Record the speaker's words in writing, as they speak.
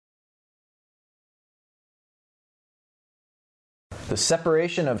The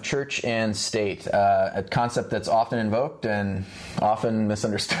separation of church and state, a concept that's often invoked and often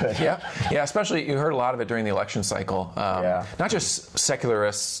misunderstood. Yeah, especially you heard a lot of it during the election cycle. Not just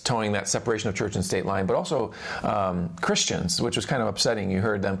secularists towing that separation of church and state line, but also Christians, which was kind of upsetting. You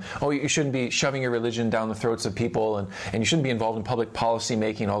heard them, you shouldn't be shoving your religion down the throats of people, and you shouldn't be involved in public policy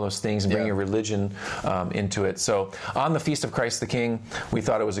making, all those things, and bringing your religion into it. So on the Feast of Christ the King, we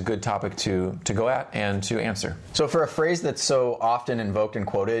thought it was a good topic to go at and to answer. So for a phrase that's so often invoked and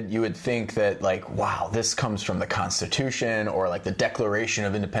quoted, you would think that, like, wow, this comes from the Constitution or like the Declaration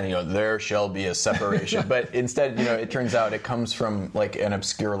of Independence, there shall be a separation. But instead, it turns out it comes from like an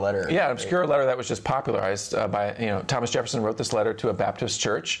obscure letter. Yeah, an obscure letter that was just popularized by, Thomas Jefferson wrote this letter to a Baptist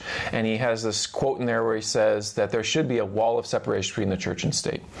church, and he has this quote in there where he says that there should be a wall of separation between the church and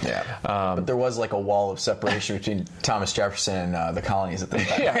state. Yeah, but there was like a wall of separation between Thomas Jefferson and the colonies at the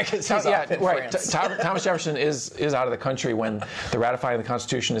time. Right. Thomas Jefferson is out of the country when the ratifying of the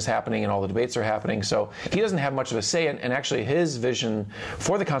Constitution is happening and all the debates are happening, so he doesn't have much of a say, and actually his vision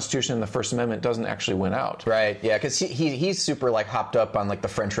for the Constitution and the First Amendment doesn't actually win out. Right, yeah, because he's super like hopped up on like the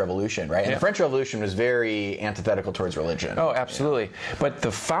French Revolution, right? And the French Revolution was very antithetical towards religion. Oh, absolutely. But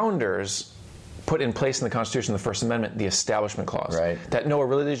the founders put in place in the Constitution, the First Amendment, the Establishment Clause. Right. That no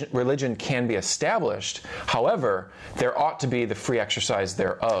religion can be established. However, there ought to be the free exercise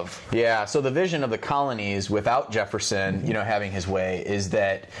thereof. Yeah, so the vision of the colonies without Jefferson, having his way is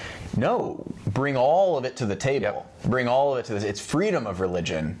that, no, bring all of it to the table. Yep. Bring all of it to this. It's freedom of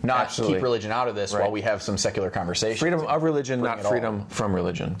religion, not Absolutely. Keep religion out of this while we have some secular conversation. Freedom of religion, not freedom from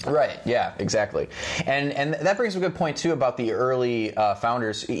religion. Right, yeah, exactly. And that brings a good point, too, about the early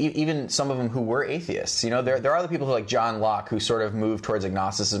founders, even some of them who were atheists. There are the people who, like John Locke, who sort of moved towards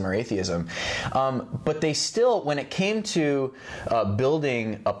agnosticism or atheism. But they still, when it came to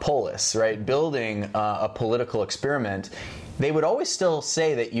building a polis, right, building a political experiment, they would always still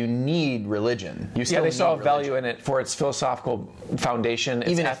say that you need religion. They saw value in it for its philosophical foundation,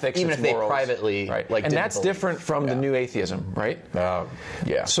 its ethics, even its if morals. They privately, right. And that's different from the new atheism, right?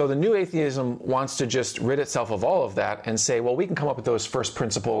 Yeah. So the new atheism wants to just rid itself of all of that and say, well, we can come up with those first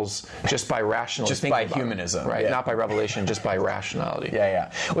principles just by rationality, just by humanism, right? Not by revelation, just by rationality.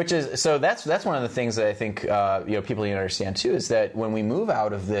 Yeah. Which is that's one of the things that I think people need to understand too, is that when we move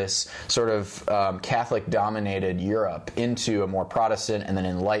out of this sort of Catholic-dominated Europe into a more Protestant and then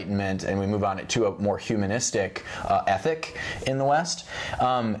Enlightenment, and we move on to a more humanistic ethic in the West,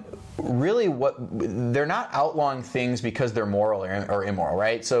 really they're not outlawing things because they're moral or immoral,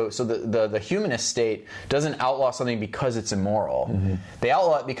 right? So the humanist state doesn't outlaw something because it's immoral. Mm-hmm. They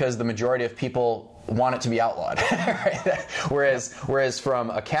outlaw it because the majority of people want it to be outlawed. Right? Whereas from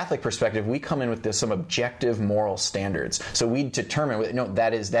a Catholic perspective, we come in with some objective moral standards. So we determine, no,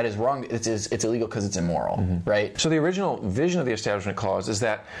 that is wrong. It's illegal because it's immoral, right? So the original vision of the Establishment Clause is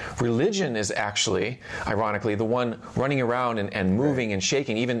that religion is actually, ironically, the one running around and moving and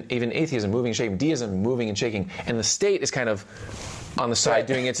shaking, even atheism moving and shaking, deism moving and shaking, and the state is kind of on the side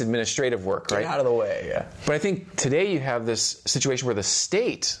doing its administrative work, right? Get out of the way, yeah. But I think today you have this situation where the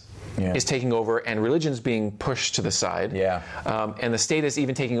state is taking over, and religion's being pushed to the side. Yeah. And the state is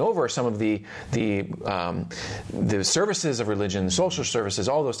even taking over some of the services of religion, social services,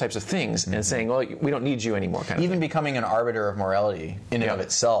 all those types of things, and saying, well, we don't need you anymore. Even becoming an arbiter of morality in and of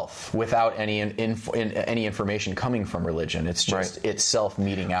itself, without any information coming from religion. It's just itself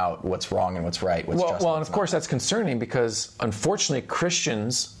meting out what's wrong and what's right. Well, and of course that's concerning, because unfortunately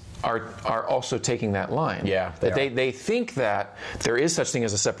Christians are also taking that line. Yeah, they think that there is such thing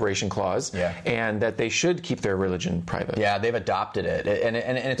as a separation clause, and that they should keep their religion private. Yeah, they've adopted it, and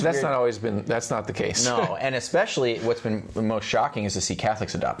it's that's not the case. No, and especially what's been most shocking is to see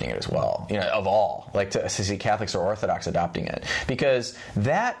Catholics adopting it as well. Of all, like to see Catholics or Orthodox adopting it, because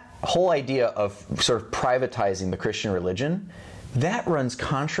that whole idea of sort of privatizing the Christian religion, that runs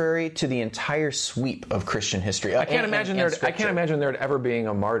contrary to the entire sweep of Christian history. I can't imagine there ever being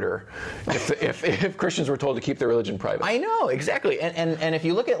a martyr if Christians were told to keep their religion private. I know, exactly. And if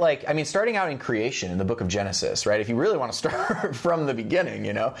you look at starting out in creation in the book of Genesis, right? If you really want to start from the beginning,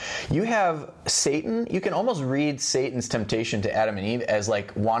 you have Satan. You can almost read Satan's temptation to Adam and Eve as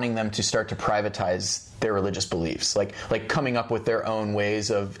like wanting them to start to privatize their religious beliefs, like coming up with their own ways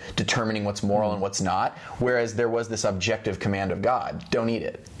of determining what's moral and what's not, whereas there was this objective command of God, don't eat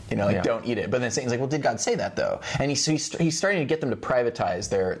it. Don't eat it. But then Satan's like, well, did God say that, though? And he's starting to get them to privatize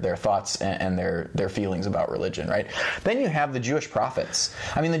their thoughts and their feelings about religion, right? Then you have the Jewish prophets.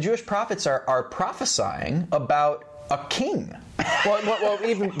 I mean, the Jewish prophets are prophesying about a king.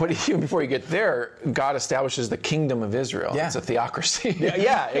 Even before you get there, God establishes the kingdom of Israel. Yeah. It's a theocracy.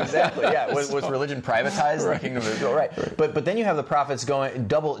 Yeah, exactly. Yeah, was religion privatized? Right. The kingdom of Israel, right? But then you have the prophets going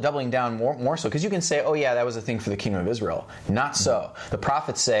doubling down more so, because you can say, oh yeah, that was a thing for the kingdom of Israel. Not so. The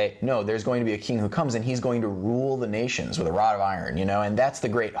prophets say, no, there's going to be a king who comes, and he's going to rule the nations with a rod of iron. And that's the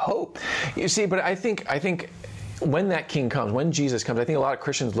great hope. You see, but I think when that king comes, when Jesus comes, I think a lot of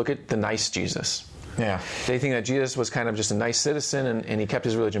Christians look at the nice Jesus. Yeah. They think that Jesus was kind of just a nice citizen, and he kept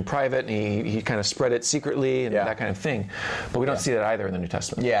his religion private, and he kind of spread it secretly, and that kind of thing. But we don't see that either in the New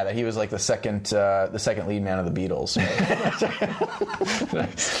Testament. Yeah, that he was like the second lead man of the Beatles.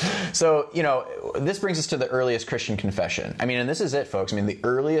 Right? So, this brings us to the earliest Christian confession. I mean, and this is it, folks. I mean, the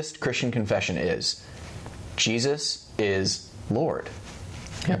earliest Christian confession is Jesus is Lord.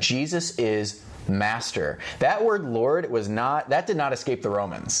 Yep. Jesus is Master. That word Lord that did not escape the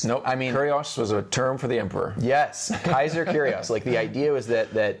Romans. Nope. I mean, Kyrios was a term for the emperor. Yes, Kaiser Kyrios. Like, the idea was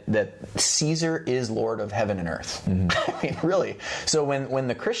that Caesar is Lord of heaven and earth. Mm-hmm. I mean, really. So when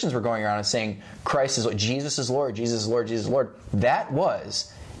the Christians were going around and saying Christ is Lord, Jesus is Lord, Jesus is Lord, Jesus is Lord, that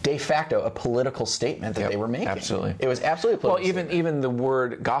was de facto a political statement that they were making. Absolutely. It was absolutely a political statement. Even the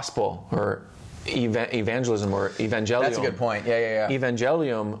word gospel or evangelism or evangelium. That's a good point. Yeah.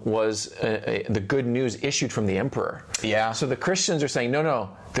 Evangelium was the good news issued from the emperor. Yeah. So the Christians are saying, no,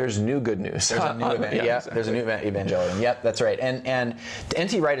 there's new good news. There's a new exactly. There's a new evangelium. Yep, that's right. And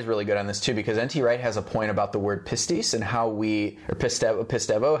N.T. Wright is really good on this too, because N.T. Wright has a point about the word pistis and how we, or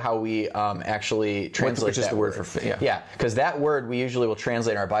pistevo, how we actually translate which is the word for faith. Yeah, because that word we usually will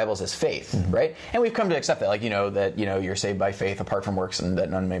translate in our Bibles as faith, right? And we've come to accept that, like, that you're saved by faith apart from works, and that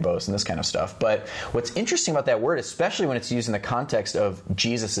none may boast, and this kind of stuff. But what's interesting about that word, especially when it's used in the context of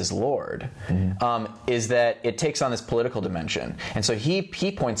Jesus is Lord, is that it takes on this political dimension. And so he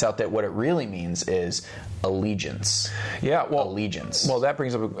points out that what it really means is allegiance. Yeah, allegiance. Well, that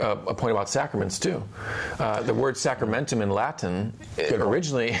brings up a point about sacraments too. The word sacramentum in Latin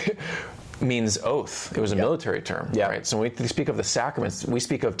originally means oath. It was a military term, right? So when we speak of the sacraments, we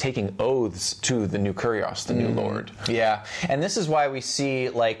speak of taking oaths to the new Kyrios, the new Lord. Yeah, and this is why we see,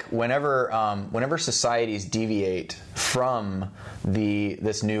 like, whenever societies deviate from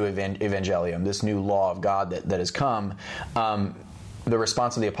this new evangelium, this new law of God that has come, the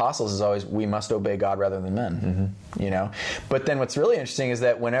response of the apostles is always, we must obey God rather than men. But then what's really interesting is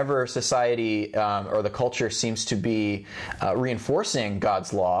that whenever society or the culture seems to be reinforcing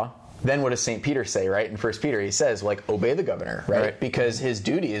God's law, then what does St. Peter say, right? In 1 Peter, he says, like, obey the governor, right? Because his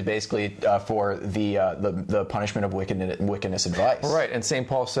duty is basically for the punishment of wickedness advice. Right, and St.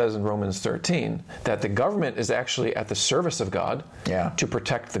 Paul says in Romans 13 that the government is actually at the service of God to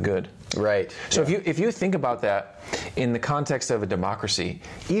protect the good. Right. So if you think about that in the context of a democracy,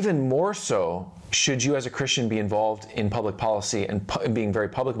 even more so should you as a Christian be involved in public policy and being very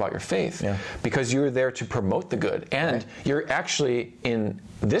public about your faith, because you're there to promote the good, and you're actually in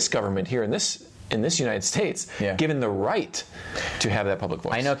this government here in this United States given the right to have that public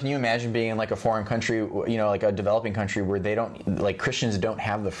voice. I know. Can you imagine being in, like, a foreign country, like a developing country, where they don't, like, Christians don't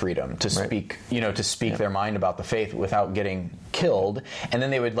have the freedom to speak, to speak their mind about the faith without getting killed, and then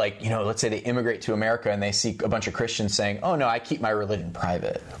they would, like, let's say they immigrate to America and they see a bunch of Christians saying, "Oh no, I keep my religion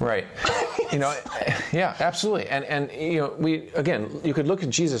private." Right. Yeah, absolutely. And you could look at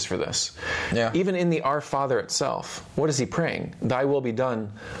Jesus for this. Yeah. Even in the Our Father itself, what is he praying? Thy will be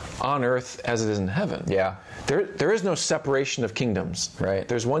done on earth as it is in heaven. Yeah. There is no separation of kingdoms. Right.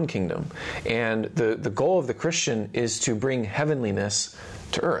 There's one kingdom. And the goal of the Christian is to bring heavenliness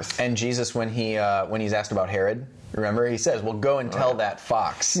to earth. And Jesus, when he's asked about Herod, remember, he says, "Well, go and tell that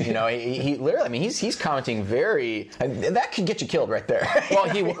fox." He literally, I mean, he's commenting that could get you killed right there.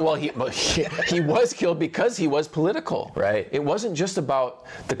 He was killed because he was political. Right. It wasn't just about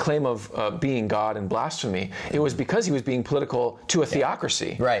the claim of being God and blasphemy. It was because he was being political to a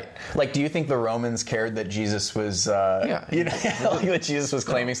theocracy. Right. Like, do you think the Romans cared that Jesus was, that Jesus was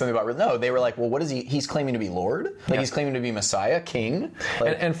claiming something about? No, they were like, well, what is he? He's claiming to be Lord. Like, he's claiming to be Messiah, King.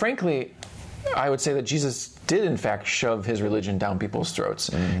 Like, and frankly, I would say that Jesus did in fact shove his religion down people's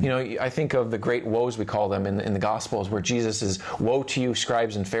throats. I think of the great woes, we call them, in the Gospels, where Jesus is, "Woe to you,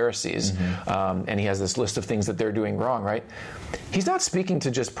 scribes and Pharisees," and he has this list of things that they're doing wrong, right? He's not speaking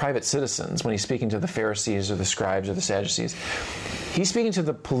to just private citizens when he's speaking to the Pharisees or the scribes or the Sadducees. He's speaking to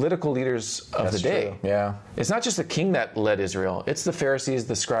the political leaders of the day. True. Yeah. It's not just the king that led Israel. It's the Pharisees,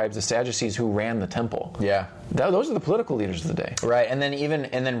 the scribes, the Sadducees who ran the temple. Yeah. Those are the political leaders of the day. Right. And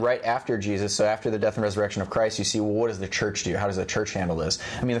then right after Jesus, so after the death and resurrection of Christ, you see, well, what does the church do? How does the church handle this?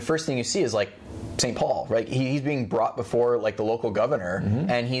 I mean, the first thing you see is, like, St. Paul, right? He's being brought before like the local governor, and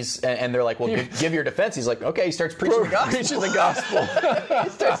and they're like, well, give your defense. He's like, okay. He starts preaching the gospel. Preaching the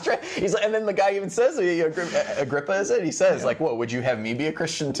gospel. He's like, and then the guy even says, Agrippa is it? He says, like, whoa, would you have me be a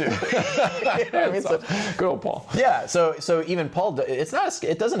Christian too? Good old Paul. Yeah. So even Paul,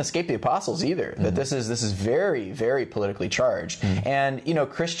 it doesn't escape the apostles either. That this is very, very politically charged, and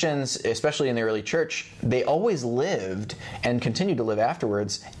Christians, especially in the early church, they always lived and continue to live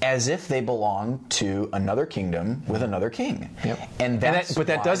afterwards as if they belonged to another kingdom with another king. Yep. And that's why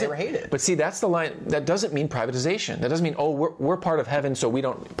they were hated. But see, that's the line. That doesn't mean privatization. That doesn't mean, we're part of heaven, so we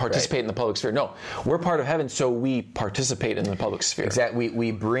don't participate in the public sphere. No, we're part of heaven, so we participate in the public sphere. Exactly.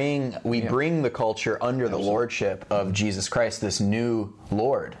 We bring the culture under the lordship of Jesus Christ, this new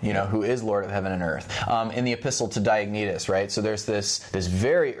Lord, who is Lord of heaven and earth. In the epistle to Diognetus, right? So there's this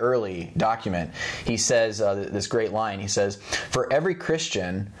very early document. He says this great line. He says, "For every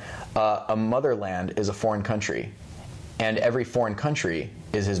Christian, a motherland is a foreign country, and every foreign country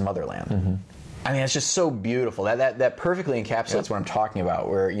is his motherland." I mean, it's just so beautiful. That perfectly encapsulates what I'm talking about,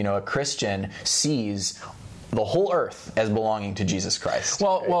 where a Christian sees the whole earth as belonging to Jesus Christ.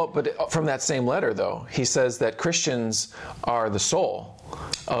 Well, but from that same letter, though, he says that Christians are the soul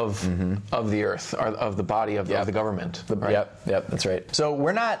of the earth, or of the body of the government. Right? Yep, that's right. So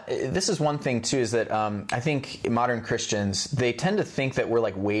we're not. This is one thing too, is that I think modern Christians, they tend to think that we're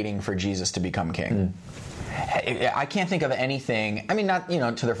like waiting for Jesus to become king. I can't think of anything. I mean, not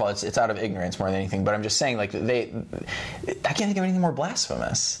to their fault. It's out of ignorance more than anything. But I'm just saying, like I can't think of anything more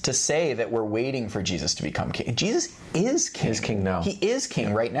blasphemous to say that we're waiting for Jesus to become king. Jesus is king. He's king now. He is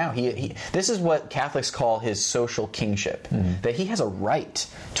king right now. This is what Catholics call his social kingship. That he has a right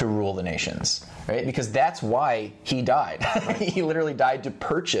to rule the nations, right? Because that's why he died. He literally died to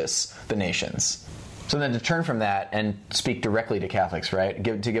purchase the nations. So then to turn from that and speak directly to Catholics, right?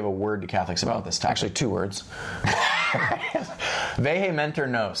 To give a word to Catholics about this topic. Actually, 2 words. Vehementer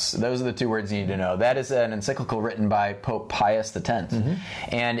nos. Those are the 2 words you need to know. That is an encyclical written by Pope Pius X.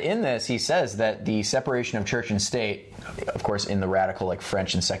 And in this, he says that the separation of church and state, of course, in the radical, like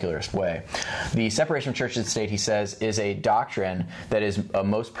French and secularist way, the separation of church and state, he says, is a doctrine that is a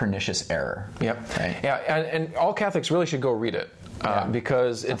most pernicious error. Yep. Right? Yeah, and all Catholics really should go read it.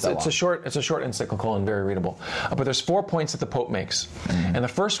 Because it's a short encyclical and very readable. But there's 4 points that the Pope makes. And the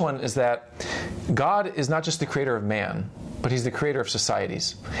first one is that God is not just the creator of man, but he's the creator of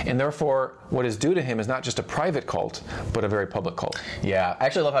societies. And therefore, what is due to him is not just a private cult, but a very public cult. Yeah. I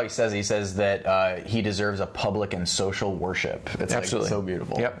actually love how he says that he deserves a public and social worship. It's absolutely so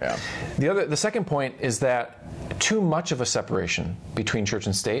beautiful. Yep. Yeah. The second point is that too much of a separation between church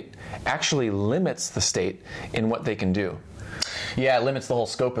and state actually limits the state in what they can do. Yeah, it limits the whole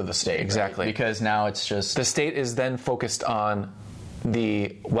scope of the state. Exactly. Right? Because now it's just... The state is then focused on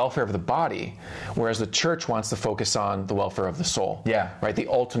the welfare of the body, whereas the church wants to focus on the welfare of the soul. Yeah. Right? The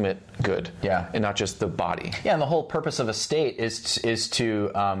ultimate good. Yeah. And not just the body. Yeah, and the whole purpose of a state is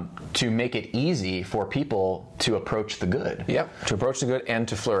to make it easy for people to approach the good. Yep. To approach the good and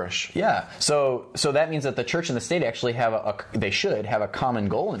to flourish. Yeah. So that means that the church and the state actually they should have a common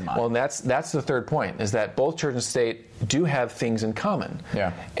goal in mind. Well, and that's the third point, is that both church and state do have things in common.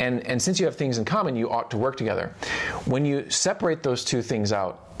 Yeah. And since you have things in common, you ought to work together. When you separate those 2 things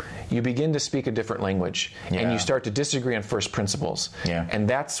out, you begin to speak a different language, and you start to disagree on first principles. Yeah. And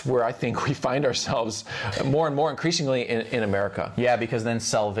that's where I think we find ourselves more and more increasingly in America. Yeah, because then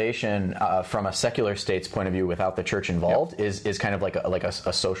salvation from a secular state's point of view without the church involved is kind of like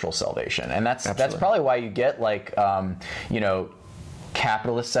a social salvation. And that's probably why you get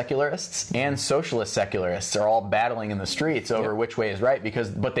capitalist secularists and socialist secularists are all battling in the streets over which way is right,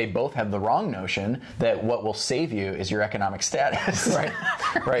 but they both have the wrong notion that what will save you is your economic status.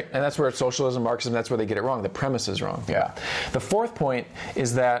 Right. And that's where socialism, Marxism, that's where they get it wrong. The premise is wrong. Yeah. The fourth point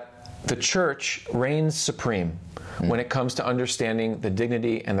is that the church reigns supreme when it comes to understanding the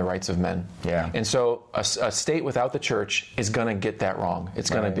dignity and the rights of men. Yeah. And so a state without the church is going to get that wrong. It's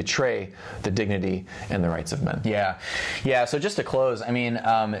going to betray the dignity and the rights of men. Yeah. Yeah, so just to close, I mean,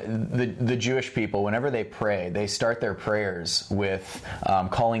 the Jewish people, whenever they pray, they start their prayers with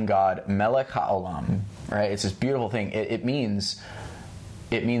calling God Melech HaOlam, right? It's this beautiful thing. It means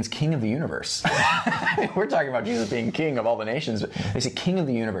king of the universe. We're talking about Jesus being king of all the nations, but they say king of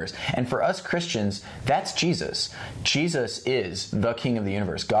the universe. And for us Christians, that's Jesus. Jesus is the king of the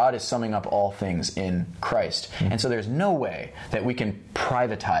universe. God is summing up all things in Christ. And so there's no way that we can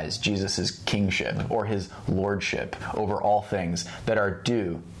privatize Jesus' kingship or his lordship over all things that are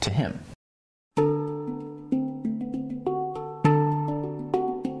due to him.